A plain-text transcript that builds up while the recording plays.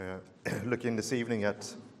looking this evening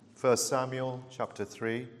at 1 Samuel chapter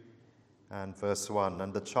 3 and verse 1.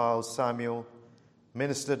 And the child Samuel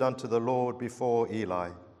ministered unto the Lord before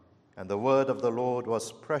Eli, and the word of the Lord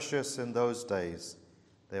was precious in those days.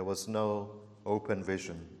 There was no open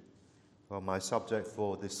vision. Well, my subject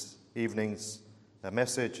for this evening's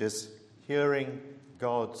message is hearing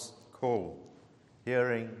God's call.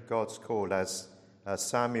 Hearing God's call, as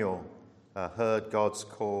Samuel heard God's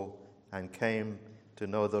call and came to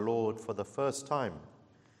know the Lord for the first time.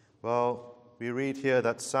 Well, we read here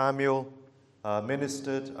that Samuel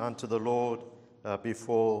ministered unto the Lord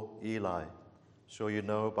before Eli. Sure you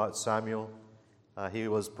know about Samuel. He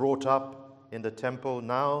was brought up in the temple.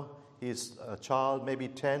 Now he's a child, maybe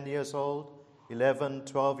 10 years old, 11,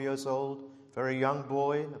 12 years old, very young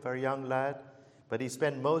boy, a very young lad. But he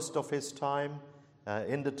spent most of his time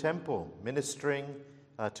in the temple, ministering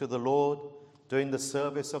to the Lord, doing the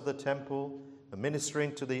service of the temple,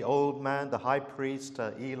 ministering to the old man, the high priest,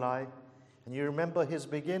 Eli. And you remember his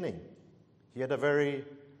beginning. He had a very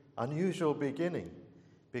unusual beginning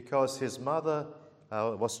because his mother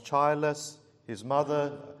was childless. His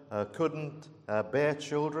mother couldn't bear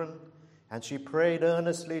children. And she prayed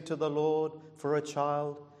earnestly to the Lord for a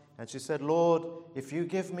child. And she said, Lord, if you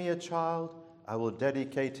give me a child, I will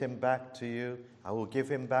dedicate him back to you. I will give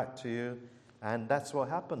him back to you. And that's what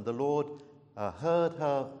happened. The Lord heard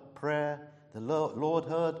her prayer. The Lord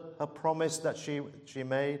heard her promise that she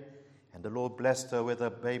made, and the Lord blessed her with a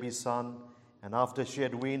baby son. And after she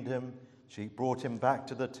had weaned him, she brought him back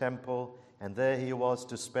to the temple, and there he was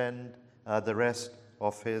to spend the rest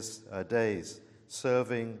of his days,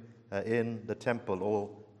 serving in the temple, or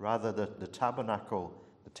rather the tabernacle.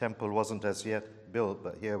 The temple wasn't as yet built,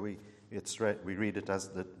 but here we read it as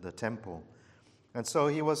the temple. And so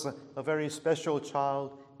he was a very special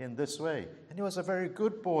child in this way. And he was a very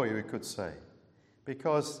good boy, we could say,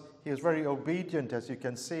 because he was very obedient, as you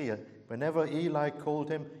can see. Whenever Eli called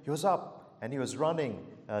him, he was up and he was running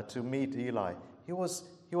to meet Eli. He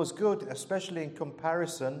was good, especially in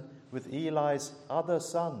comparison with Eli's other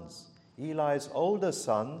sons. Eli's older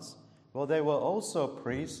sons, well, they were also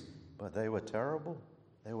priests, but they were terrible.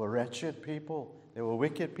 They were wretched people. They were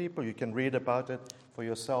wicked people. You can read about it for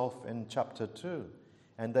yourself in chapter 2.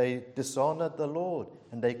 And they dishonored the Lord,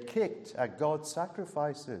 and they kicked at God's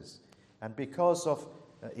sacrifices. And because of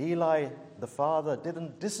Eli, the father,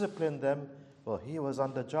 didn't discipline them, well, he was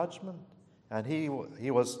under judgment. And he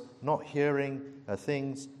was not hearing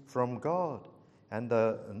things from God. And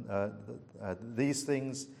these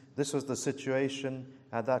things, this was the situation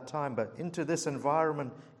at that time. But into this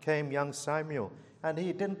environment came young Samuel, and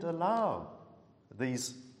he didn't allow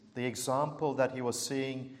the example that he was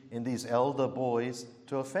seeing in these elder boys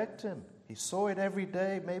to affect him. He saw it every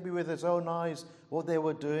day, maybe with his own eyes, what they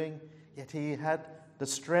were doing, yet he had the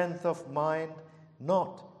strength of mind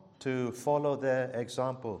not to follow their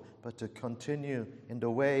example, but to continue in the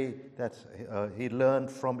way that he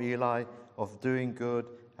learned from Eli of doing good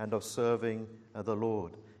and of serving the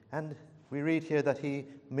Lord. And we read here that he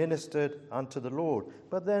ministered unto the Lord.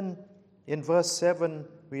 But then in verse 7,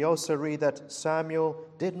 we also read that Samuel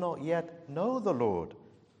did not yet know the Lord,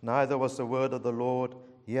 neither was the word of the Lord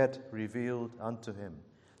yet revealed unto him.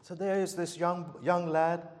 So there is this young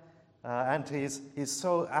lad, and he's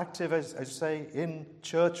so active, as you say, in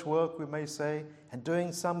church work, we may say, and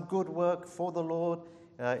doing some good work for the Lord,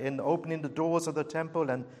 in opening the doors of the temple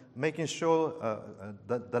and making sure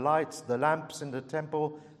that the lights, the lamps in the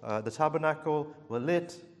temple, the tabernacle were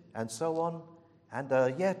lit, and so on.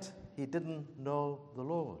 And yet he didn't know the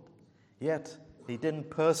Lord. Yet he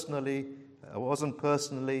wasn't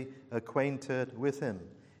personally acquainted with him.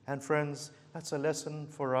 And friends, that's a lesson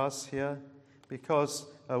for us here, because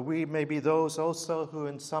we may be those also who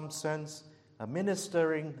in some sense are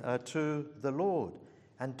ministering to the Lord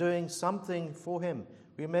and doing something for him.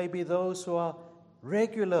 We may be those who are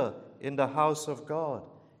regular in the house of God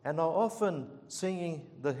and are often singing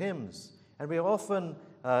the hymns, and we are often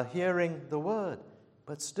hearing the word,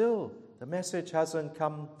 but still the message hasn't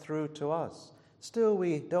come through to us. Still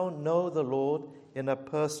we don't know the Lord in a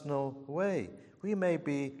personal way. We may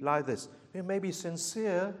be like this. We may be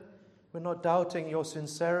sincere. We're not doubting your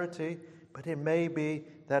sincerity, but it may be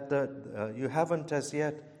that you haven't as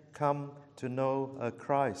yet come to know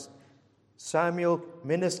Christ. Samuel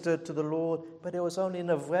ministered to the Lord, but it was only in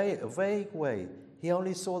a vague way. He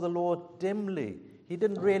only saw the Lord dimly. He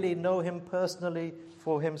didn't really know him personally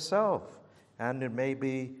for himself. And it may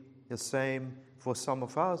be the same for some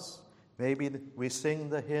of us. Maybe we sing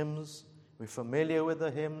the hymns, we're familiar with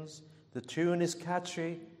the hymns, the tune is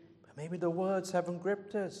catchy, but maybe the words haven't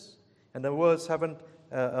gripped us, and the words haven't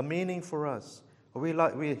a meaning for us.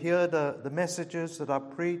 We hear the messages that are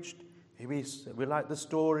preached. We like the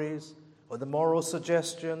stories or the moral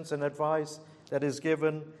suggestions and advice that is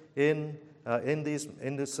given in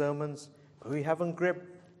the sermons. But we haven't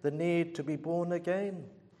gripped the need to be born again,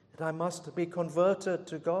 that I must be converted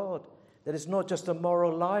to God, that it's not just a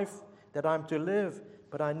moral life that I'm to live,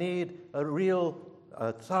 but I need a real,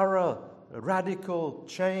 thorough, radical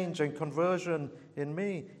change and conversion in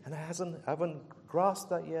me. And I haven't grasped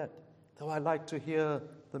that yet, though I like to hear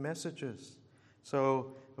the messages.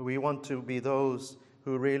 So we want to be those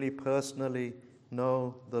who really personally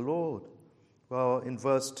know the Lord. Well, in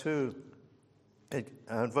verse 2,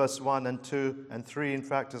 verse 1 and 2 and 3, in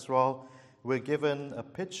fact, as well, we're given a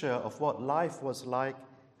picture of what life was like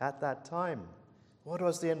at that time. What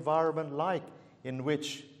was the environment like in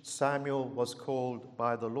which Samuel was called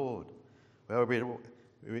by the Lord? Well, we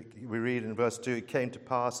read in verse 2, it came to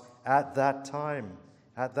pass at that time.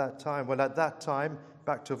 At that time. Well, at that time,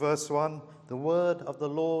 back to verse 1, the word of the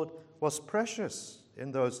Lord was precious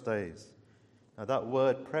in those days. Now, that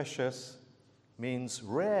word precious means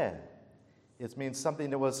rare. It means something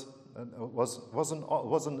that wasn't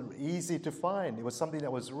easy to find. It was something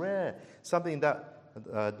that was rare, something that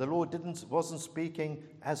the Lord wasn't speaking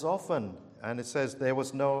as often. And it says there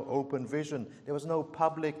was no open vision. There was no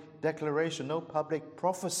public declaration, no public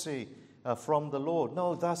prophecy from the Lord.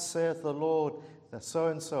 No, thus saith the Lord,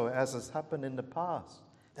 so-and-so, as has happened in the past.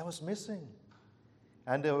 That was missing.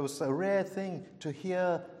 And it was a rare thing to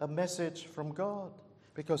hear a message from God,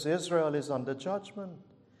 because Israel is under judgment.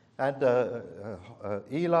 And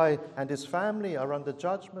Eli and his family are under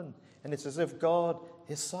judgment. And it's as if God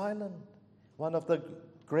is silent. One of the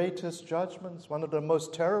greatest judgments, one of the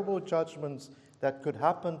most terrible judgments that could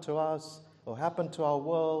happen to us or happen to our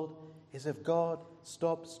world is if God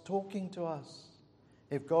stops talking to us.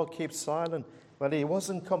 If God keeps silent. Well, he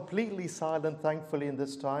wasn't completely silent, thankfully, in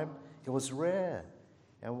this time. It was rare.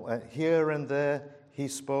 And here and there he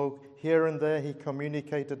spoke. Here and there he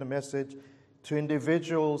communicated a message. To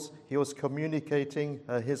individuals, he was communicating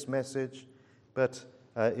his message, but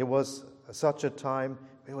it was such a time,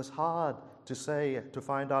 it was hard to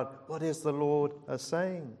find out what is the Lord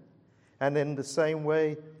saying. And in the same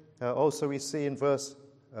way, also we see in verse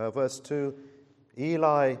 2,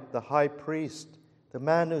 Eli, the high priest, the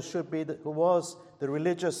man who was the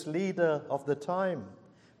religious leader of the time.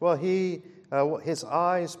 Well, his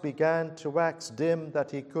eyes began to wax dim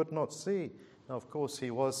that he could not see. Now, of course,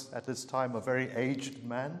 he was at this time a very aged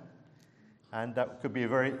man, and that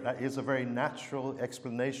is a very natural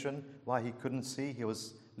explanation why he couldn't see. He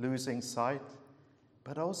was losing sight.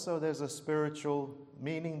 But also there's a spiritual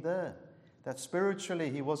meaning there, that spiritually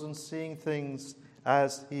he wasn't seeing things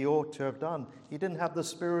as he ought to have done. He didn't have the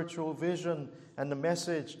spiritual vision and the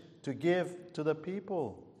message to give to the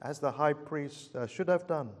people as the high priest should have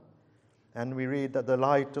done. And we read that the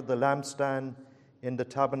light of the lampstand in the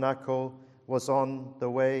tabernacle was on the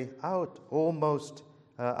way out, almost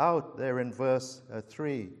out there in verse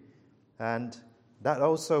 3. And that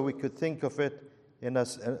also we could think of it in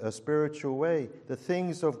a spiritual way. The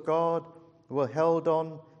things of God were held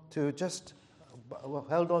on to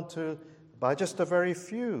by just a very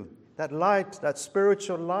few. That light, that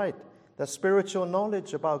spiritual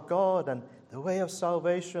knowledge about God and the way of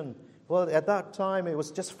salvation. Well, at that time it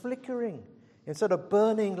was just flickering. Instead of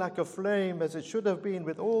burning like a flame as it should have been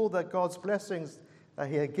with all that God's blessings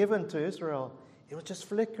he had given to Israel, it was just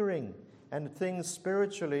flickering. And things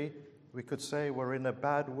spiritually, we could say, were in a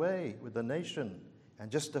bad way with the nation.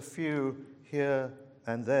 And just a few here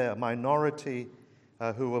and there, a minority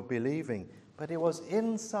who were believing. But it was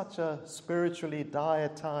in such a spiritually dire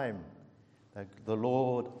time that the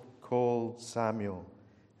Lord called Samuel.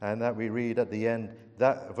 And that we read at the end,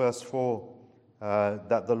 that verse 4,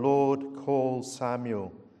 that the Lord called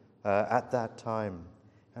Samuel at that time.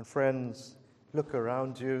 And friends, look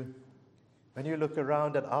around you. When you look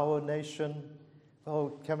around at our nation,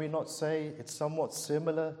 can we not say it's somewhat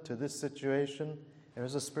similar to this situation? There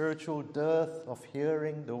is a spiritual dearth of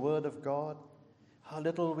hearing the word of God. How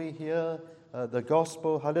little we hear the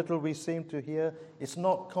gospel, how little we seem to hear. It's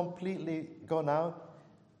not completely gone out.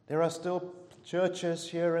 There are still churches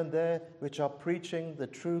here and there which are preaching the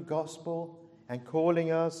true gospel and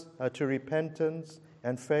calling us to repentance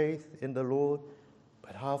and faith in the Lord.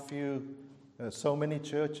 But how few, so many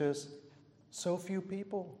churches, so few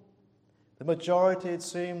people. The majority, it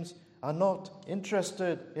seems, are not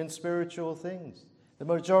interested in spiritual things. The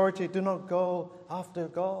majority do not go after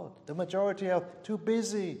God. The majority are too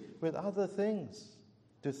busy with other things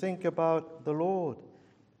to think about the Lord,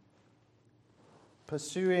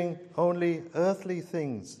 pursuing only earthly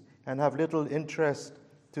things and have little interest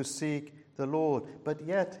to seek the Lord. But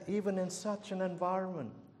yet, even in such an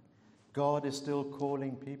environment, God is still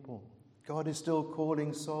calling people. God is still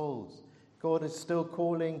calling souls. God is still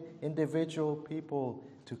calling individual people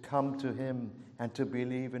to come to Him and to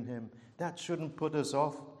believe in Him. That shouldn't put us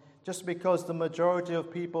off. Just because the majority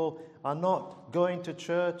of people are not going to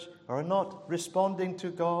church or are not responding to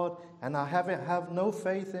God and have no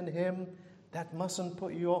faith in Him, that mustn't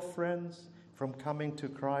put you off, friends, from coming to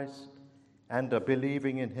Christ and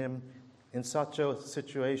believing in Him. In such a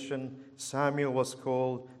situation, Samuel was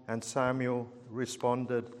called, and Samuel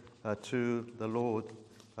responded to the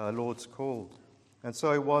Lord's call. And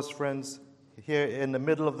so it was, friends, here in the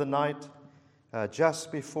middle of the night,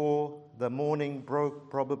 just before the morning broke,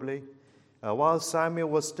 probably, while Samuel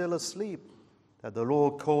was still asleep, that the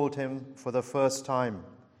Lord called him for the first time,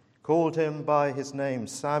 called him by his name,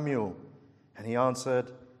 Samuel. And he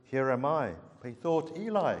answered, "Here am I." But he thought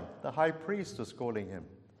Eli, the high priest, was calling him.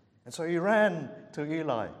 And so he ran to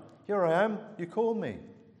Eli. "Here I am, you called me."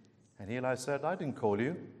 And Eli said, "I didn't call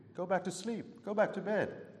you. Go back to sleep. Go back to bed."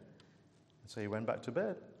 And so he went back to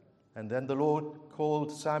bed. And then the Lord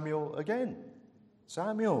called Samuel again.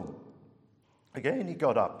 "Samuel." Again he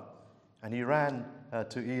got up and he ran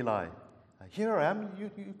to Eli. "Here I am,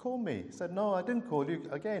 you called me." He said, "No, I didn't call you."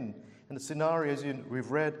 Again. And the scenario, as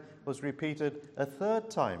we've read, was repeated a third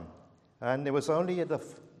time. And it was only at the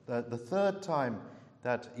third time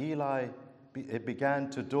that it began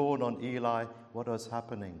to dawn on Eli what was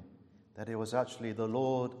happening. That it was actually the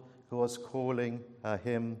Lord who was calling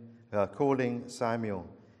calling Samuel.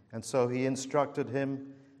 And so he instructed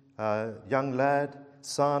him, "Young lad,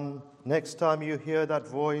 son, next time you hear that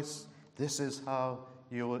voice, this is how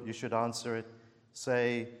you should answer it.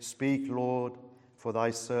 Say, 'Speak, Lord, for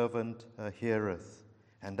thy servant heareth.'"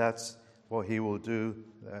 And that's what he will do.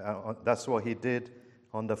 That's what he did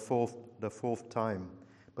on the fourth time.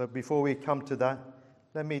 But before we come to that,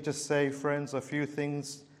 let me just say, friends, a few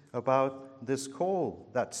things about this call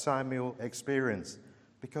that Samuel experienced,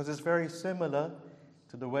 because it's very similar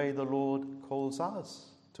to the way the Lord calls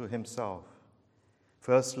us to Himself.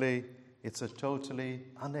 Firstly, it's a totally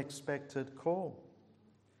unexpected call.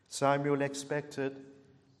 Samuel expected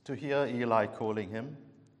to hear Eli calling him.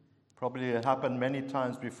 Probably it happened many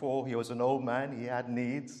times before. He was an old man. He had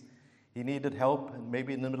needs. He needed help, and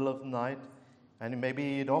maybe in the middle of the night. And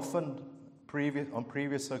maybe he'd often, on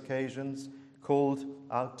previous occasions, called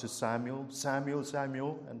out to Samuel, "Samuel,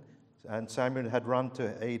 Samuel," and Samuel had run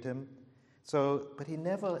to aid him. But he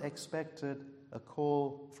never expected a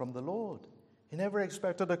call from the Lord. He never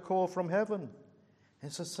expected a call from heaven.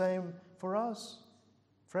 It's the same for us.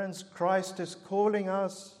 Friends, Christ is calling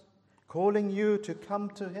us, calling you to come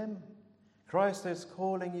to Him. Christ is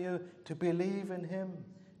calling you to believe in Him,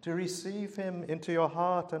 to receive Him into your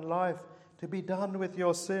heart and life, to be done with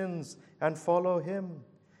your sins and follow Him.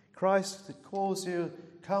 Christ calls you,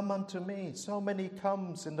 "Come unto me." So many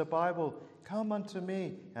comes in the Bible. "Come unto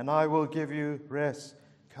me, and I will give you rest."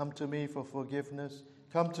 Come to me for forgiveness.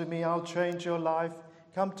 Come to me, I'll change your life.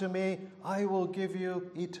 Come to me, I will give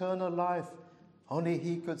you eternal life. Only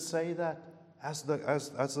He could say that as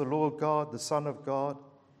the Lord God, the Son of God.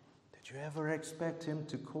 Did you ever expect Him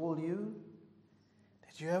to call you?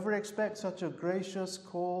 Did you ever expect such a gracious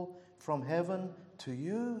call from heaven to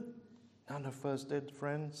you? None of us did,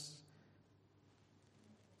 friends.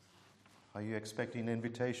 Are you expecting an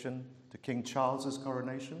invitation to King Charles's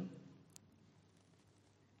coronation?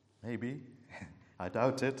 Maybe. I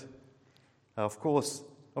doubt it. Of course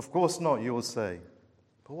not, you will say.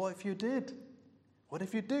 But what if you did? What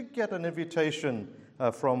if you did get an invitation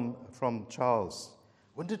from Charles?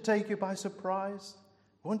 Wouldn't it take you by surprise?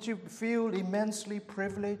 Wouldn't you feel immensely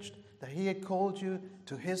privileged that he had called you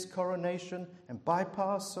to his coronation and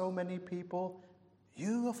bypassed so many people?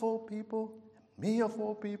 You of all people, me of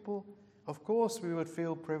all people. Of course we would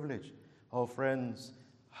feel privileged. Oh, friends,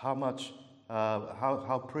 how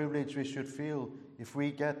privileged we should feel if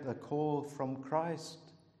we get a call from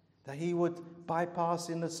Christ, that He would bypass,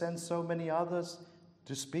 in a sense, so many others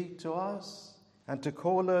to speak to us and to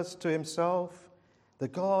call us to Himself, the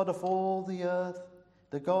God of all the earth,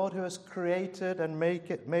 the God who has created and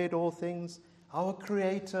made all things, our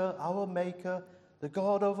Creator, our Maker, the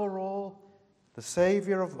God over all, the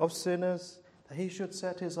Savior of sinners, that He should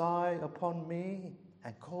set His eye upon me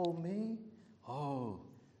and call me. Oh,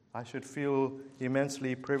 I should feel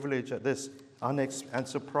immensely privileged at this and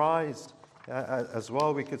surprised as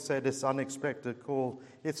well. We could say this unexpected call.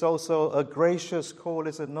 It's also a gracious call,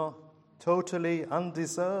 is it not? Totally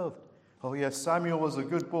undeserved. Oh yes, Samuel was a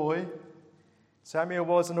good boy. Samuel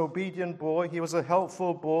was an obedient boy. He was a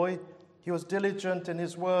helpful boy. He was diligent in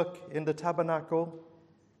his work in the tabernacle.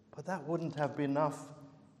 But that wouldn't have been enough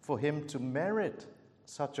for him to merit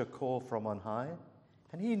such a call from on high.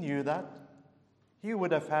 And he knew that. He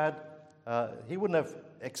wouldn't have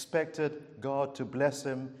expected God to bless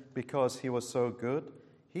him because he was so good.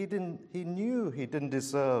 He knew he didn't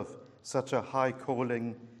deserve such a high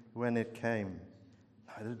calling when it came.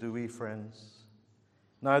 Neither do we, friends.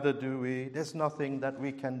 Neither do we. There's nothing that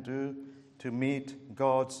we can do to merit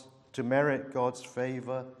God's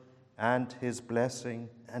favor and his blessing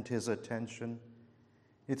and his attention.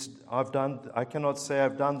 I cannot say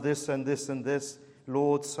I've done this and this and this,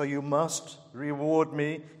 Lord, so you must reward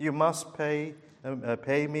me. You must pay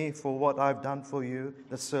me for what I've done for you,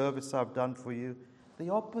 the service I've done for you. The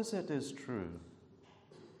opposite is true.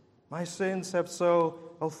 My sins have so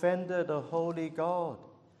offended a holy God,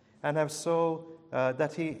 and have so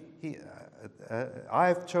that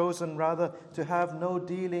I've chosen rather to have no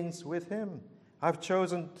dealings with him. I've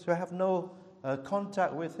chosen to have no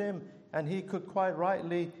contact with him, and he could quite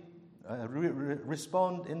rightly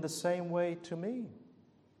respond in the same way to me.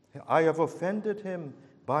 I have offended him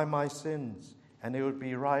by my sins, and it would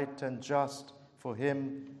be right and just for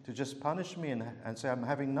him to just punish me and say, I'm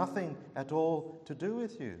having nothing at all to do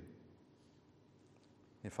with you.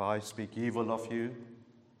 If I speak evil of you,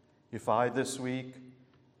 if I this week,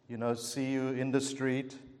 see you in the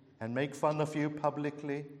street and make fun of you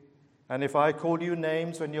publicly, and if I call you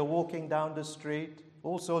names when you're walking down the street,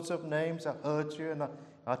 all sorts of names that hurt you and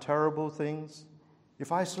are terrible things,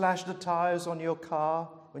 if I slash the tires on your car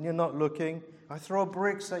when you're not looking, I throw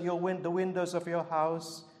bricks at the windows of your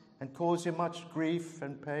house and cause you much grief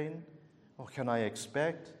and pain, or can I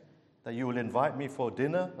expect that you will invite me for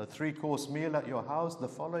dinner, a 3-course meal at your house the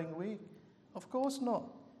following week? Of course not.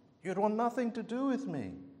 You'd want nothing to do with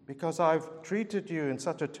me because I've treated you in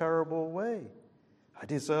such a terrible way. I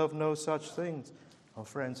deserve no such things. Oh,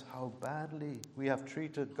 friends, how badly we have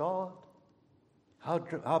treated God.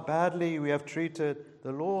 How badly we have treated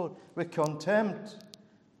the Lord, with contempt,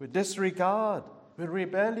 with disregard, with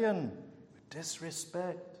rebellion, with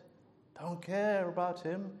disrespect. Don't care about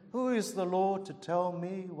him. Who is the Lord to tell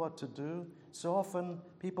me what to do? So often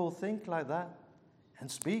people think like that and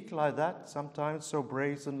speak like that, sometimes so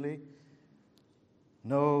brazenly.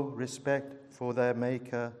 No respect for their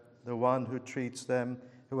Maker, the one who treats them,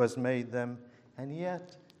 who has made them. And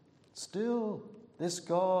yet, still, this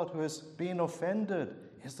God who has been offended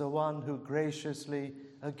is the one who graciously,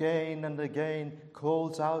 again and again,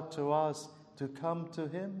 calls out to us to come to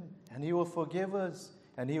him. And he will forgive us,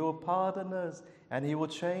 and he will pardon us, and he will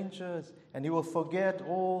change us, and he will forget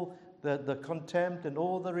all the contempt and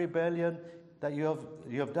all the rebellion that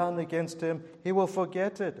you have done against him. He will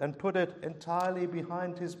forget it and put it entirely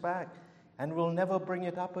behind his back, and will never bring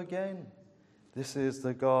it up again. This is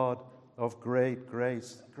the God of great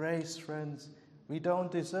grace. Grace, friends, we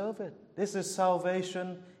don't deserve it. This is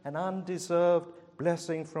salvation, an undeserved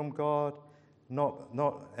blessing from God,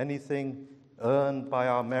 not anything earned by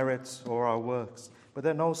our merits or our works. But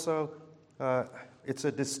then also, it's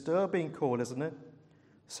a disturbing call, isn't it?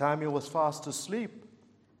 Samuel was fast asleep,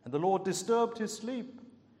 and the Lord disturbed his sleep.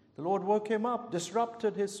 The Lord woke him up,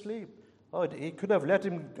 disrupted his sleep. Oh, he could have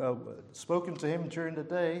spoken to him during the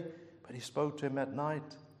day, but he spoke to him at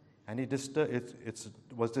night. And it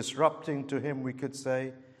was disrupting to him, we could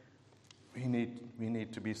say. We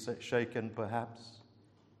need to be shaken, perhaps.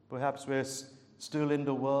 Perhaps we're still in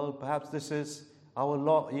the world. Perhaps this is our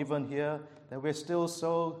lot even here, that we're still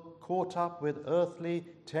so caught up with earthly,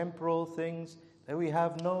 temporal things, that we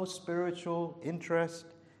have no spiritual interest,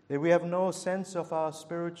 that we have no sense of our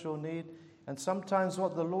spiritual need. And sometimes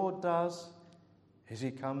what the Lord does is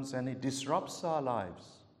he comes and he disrupts our lives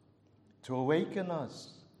to awaken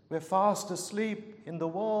us. We're fast asleep in the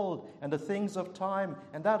world and the things of time,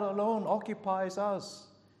 and that alone occupies us,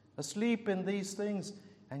 asleep in these things.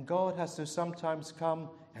 And God has to sometimes come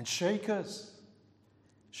and shake us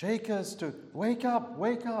to wake up.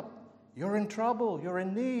 You're in trouble, you're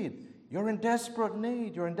in need, you're in desperate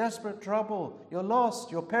need, you're in desperate trouble, you're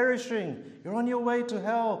lost, you're perishing, you're on your way to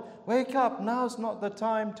hell. Wake up, now's not the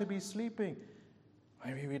time to be sleeping.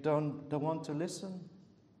 Maybe we don't want to listen.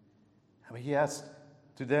 I mean, he has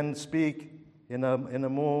to then speak in a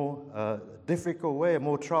more difficult way, a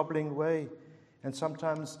more troubling way. And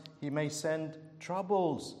sometimes he may send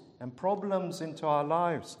troubles and problems into our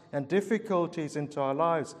lives and difficulties into our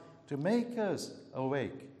lives to make us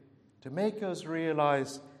awake, to make us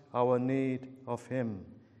realize our need of him.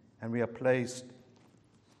 And we are placed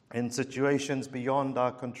in situations beyond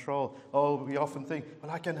our control. Oh, we often think,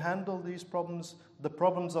 well, I can handle these problems, the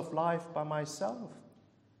problems of life by myself.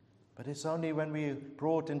 But it's only when we're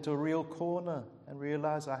brought into a real corner and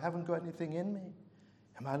realize I haven't got anything in me.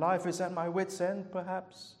 And my life is at my wit's end,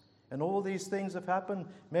 perhaps. And all these things have happened.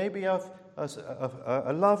 Maybe a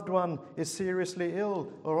loved one is seriously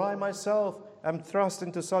ill, or I myself am thrust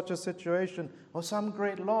into such a situation, or some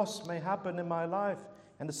great loss may happen in my life,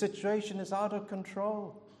 and the situation is out of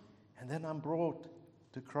control. And then I'm brought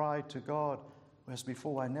to cry to God, whereas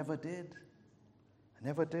before I never did. I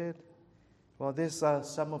never did. Well, these are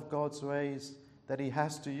some of God's ways that He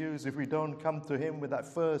has to use. If we don't come to Him with that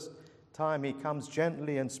first time He comes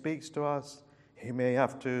gently and speaks to us, He may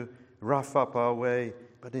have to rough up our way,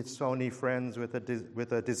 but it's only, friends, with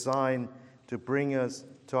a design to bring us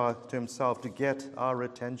to Himself, to get our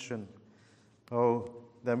attention. Oh,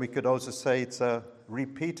 then we could also say it's a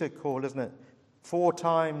repeated call, isn't it? 4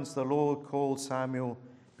 times the Lord called Samuel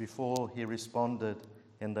before he responded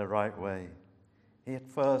in the right way. At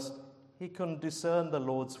first, he couldn't discern the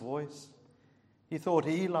Lord's voice. He thought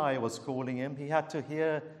Eli was calling him. He had to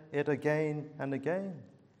hear it again and again.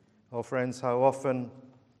 Oh, friends, how often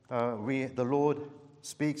the Lord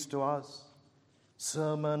speaks to us.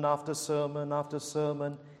 Sermon after sermon after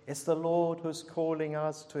sermon. It's the Lord who's calling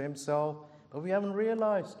us to Himself, but we haven't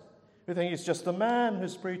realized. We think it's just the man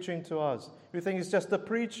who's preaching to us. We think it's just the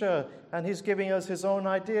preacher, and he's giving us his own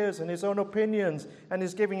ideas and his own opinions, and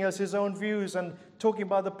he's giving us his own views and talking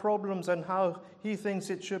about the problems and how he thinks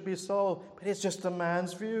it should be solved. But it's just a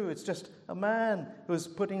man's view. It's just a man who's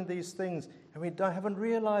putting these things. And we haven't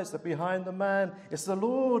realized that behind the man is the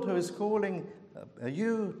Lord who is calling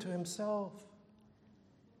you to Himself.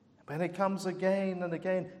 And it comes again and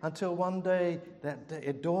again until one day that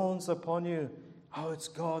it dawns upon you, oh, it's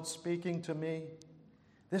God speaking to me.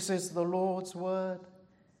 This is the Lord's word.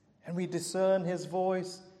 And we discern His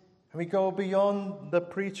voice. And we go beyond the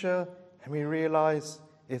preacher and we realize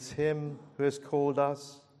it's Him who has called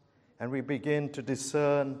us. And we begin to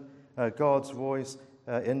discern God's voice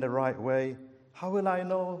in the right way. How will I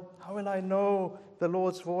know? How will I know the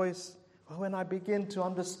Lord's voice? Well, when I begin to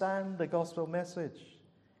understand the gospel message.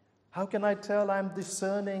 How can I tell I'm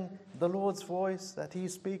discerning the Lord's voice, that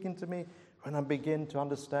He's speaking to me? When I begin to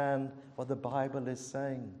understand what the Bible is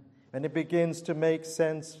saying. When it begins to make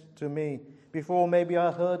sense to me. Before maybe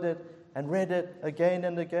I heard it and read it again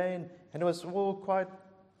and again, and it was all quite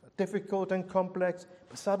difficult and complex.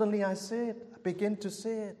 But suddenly I see it. I begin to see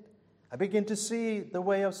it. I begin to see the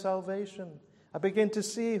way of salvation. I begin to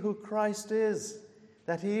see who Christ is.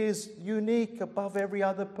 That He is unique above every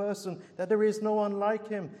other person. That there is no one like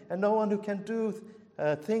Him and no one who can do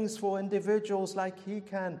things for individuals like He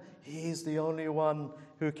can. He is the only one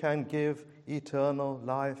who can give eternal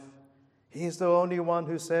life. He is the only one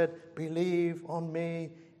who said, believe on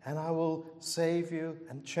me and I will save you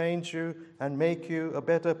and change you and make you a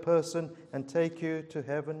better person and take you to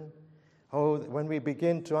heaven. Oh, when we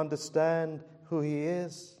begin to understand who He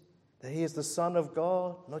is, that He is the Son of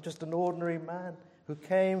God, not just an ordinary man who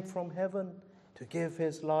came from heaven to give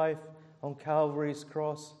His life on Calvary's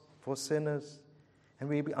cross for sinners. And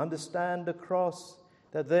we understand the cross,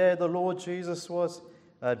 that there the Lord Jesus was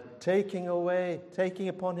taking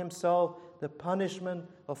upon Himself the punishment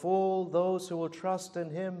of all those who will trust in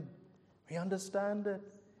Him. We understand it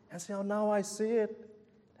and say, oh, now I see it.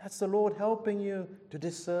 That's the Lord helping you to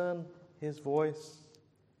discern His voice.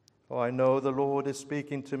 Oh, I know the Lord is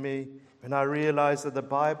speaking to me when I realize that the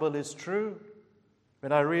Bible is true.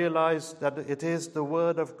 When I realize that it is the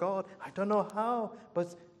Word of God. I don't know how,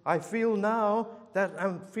 but I feel now that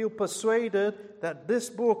I feel persuaded that this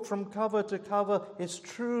book from cover to cover is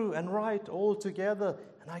true and right altogether,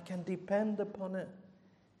 and I can depend upon it.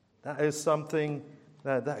 That is something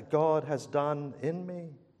that God has done in me.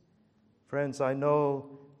 Friends, I know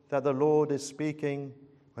that the Lord is speaking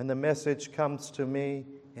when the message comes to me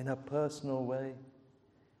in a personal way.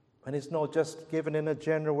 When it's not just given in a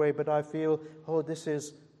general way, but I feel, oh, this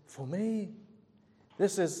is for me.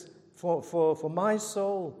 This is for my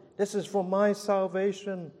soul. This is for my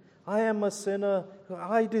salvation. I am a sinner.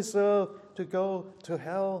 I deserve to go to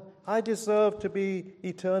hell. I deserve to be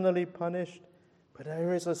eternally punished. But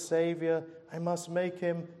there is a Savior. I must make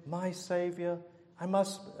Him my Savior. I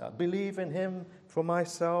must believe in Him for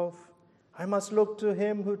myself. I must look to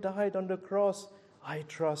Him who died on the cross. I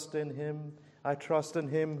trust in Him. I trust in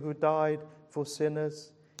Him who died for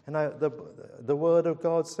sinners. And the Word of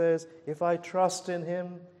God says, if I trust in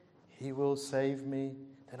Him, He will save me.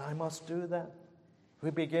 Then I must do that.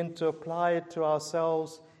 We begin to apply it to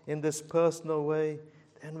ourselves in this personal way,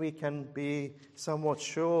 then we can be somewhat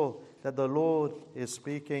sure that the Lord is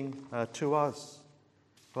speaking to us.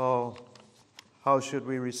 Well, how should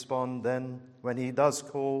we respond then when He does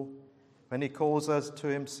call, when He calls us to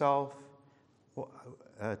Himself?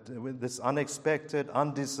 With this unexpected,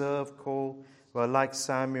 undeserved call, were like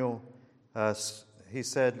Samuel. He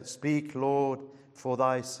said, "Speak, Lord, for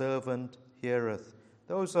thy servant heareth."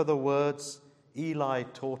 Those are the words Eli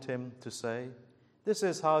taught him to say. This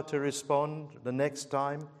is how to respond the next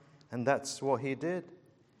time, and that's what he did.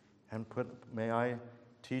 And may I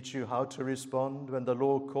teach you how to respond when the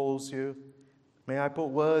Lord calls you? May I put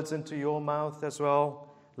words into your mouth as well,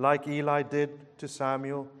 like Eli did to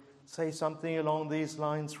Samuel? Say something along these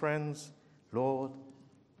lines, friends. "Lord,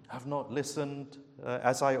 I've not listened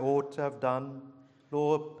as I ought to have done.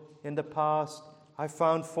 Lord, in the past, I've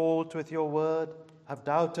found fault with your word. I've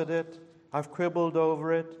doubted it. I've quibbled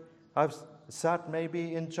over it. I've sat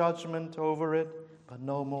maybe in judgment over it. But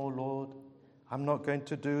no more, Lord. I'm not going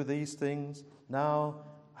to do these things. Now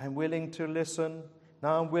I'm willing to listen.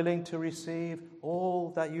 Now I'm willing to receive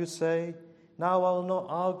all that you say. Now I'll not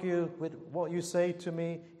argue with what you say to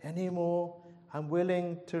me anymore. I'm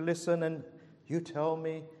willing to listen, and you tell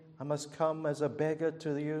me I must come as a beggar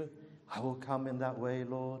to you. I will come in that way,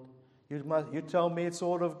 Lord. You tell me it's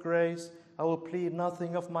all of grace. I will plead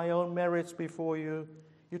nothing of my own merits before you.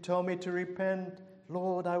 You tell me to repent.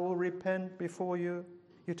 Lord, I will repent before you.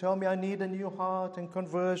 You tell me I need a new heart and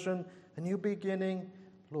conversion, a new beginning.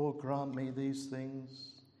 Lord, grant me these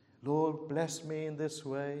things. Lord, bless me in this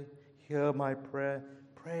way. Hear my prayer.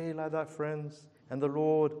 Pray like that, friends, and the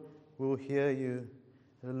Lord will hear you.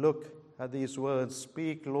 Look at these words.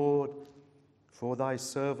 "Speak, Lord, for thy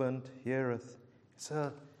servant heareth."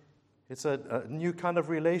 It's a new kind of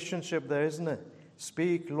relationship there, isn't it?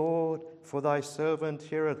 "Speak, Lord, for thy servant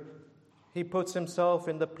heareth." He puts himself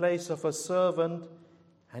in the place of a servant,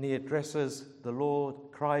 and he addresses the Lord,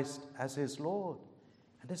 Christ, as his Lord.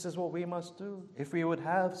 And this is what we must do. If we would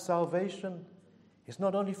have salvation, it's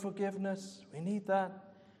not only forgiveness, we need that,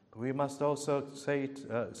 but we must also say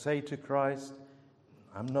to Christ,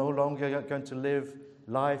 "I'm no longer going to live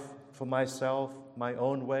life for myself, my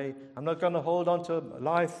own way. I'm not going to hold on to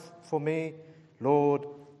life for me. Lord,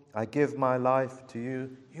 I give my life to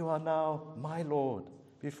you. You are now my Lord.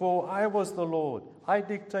 Before I was the Lord. I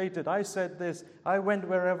dictated. I said this. I went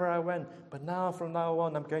wherever I went. But now, from now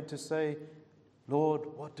on, I'm going to say, Lord,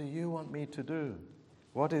 what do you want me to do?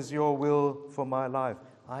 What is your will for my life?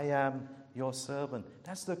 I am your servant."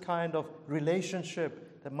 That's the kind of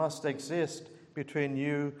relationship that must exist between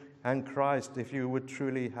you and Christ if you would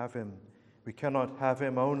truly have him. We cannot have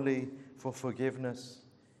him only for forgiveness.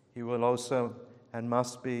 He will also and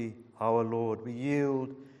must be our Lord. We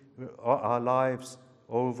yield our lives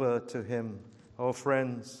over to him. Oh,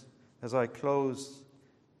 friends, as I close,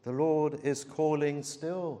 the Lord is calling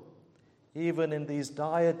still. Even in these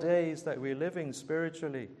dire days that we're living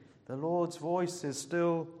spiritually, the Lord's voice is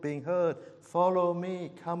still being heard. "Follow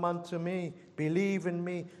me, come unto me, believe in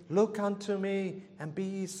me, look unto me, and be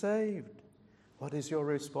ye saved." What is your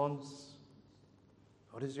response?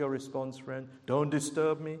 What is your response, friend? Don't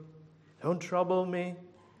disturb me. Don't trouble me.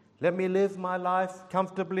 Let me live my life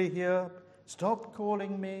comfortably here. Stop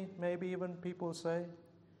calling me, maybe even people say.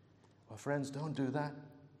 Well, friends, don't do that.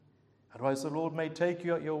 Otherwise the Lord may take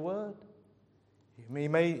you at your word. He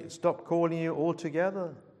may stop calling you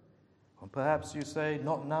altogether. Or perhaps you say,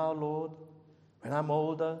 "Not now, Lord. When I'm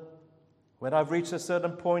older, when I've reached a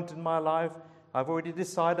certain point in my life, I've already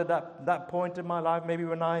decided that point in my life, maybe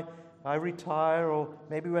when I retire, or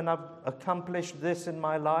maybe when I've accomplished this in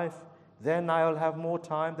my life, then I'll have more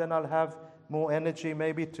time, then I'll have more energy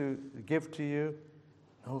maybe to give to you."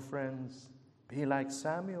 No, friends, be like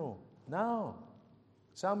Samuel now.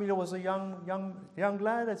 Samuel was a young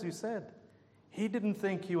lad, as you said. He didn't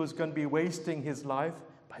think he was going to be wasting his life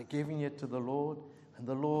by giving it to the Lord. And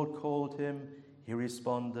the Lord called him. He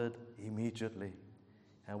responded immediately.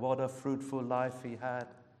 And what a fruitful life he had.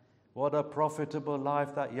 What a profitable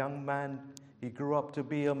life that young man. He grew up to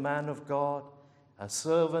be a man of God, a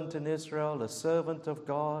servant in Israel, a servant of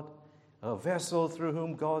God, a vessel through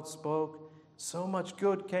whom God spoke. So much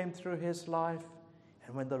good came through his life.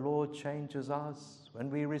 And when the Lord changes us, when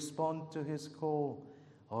we respond to his call,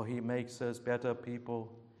 oh, he makes us better people.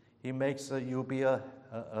 He makes you be a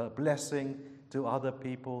blessing to other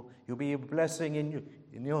people. You'll be a blessing in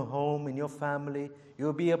your home, in your family.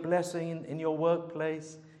 You'll be a blessing in your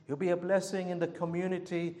workplace. You'll be a blessing in the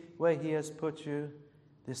community where he has put you.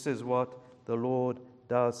 This is what the Lord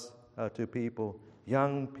does to people.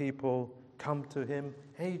 Young people come to him.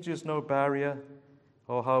 Age is no barrier.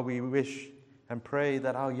 Oh, how we wish and pray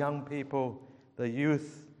that our young people, the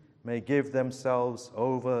youth, may give themselves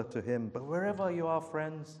over to him. But wherever you are,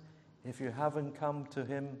 friends, if you haven't come to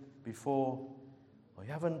him before, or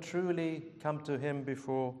you haven't truly come to him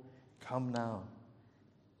before, come now.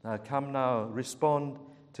 Now, come now. Respond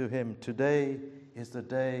to him. Today is the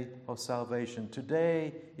day of salvation.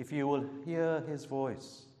 Today, if you will hear his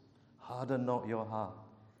voice, harden not your heart,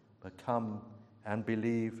 but come and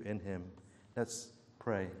believe in him. Let's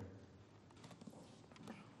pray.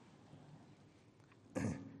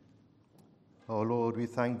 O Lord, we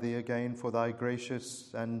thank thee again for thy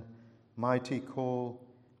gracious and mighty call.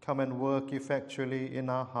 Come and work effectually in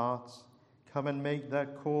our hearts. Come and make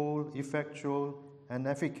that call effectual and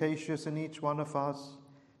efficacious in each one of us,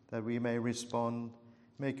 that we may respond.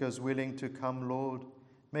 Make us willing to come, Lord.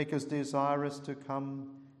 Make us desirous to come.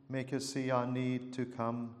 Make us see our need to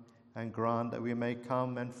come, and grant that we may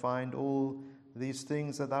come and find all these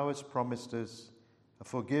things that thou hast promised us, a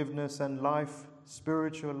forgiveness and life,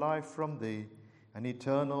 spiritual life from thee, an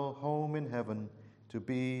eternal home in heaven to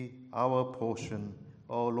be our portion.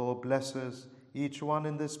 O Lord, bless us, each one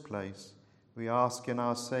in this place. We ask in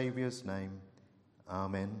our Saviour's name.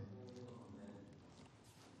 Amen.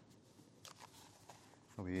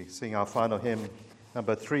 We sing our final hymn,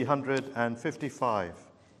 number 355.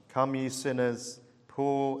 Come ye sinners,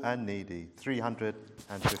 poor and needy.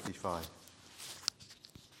 355.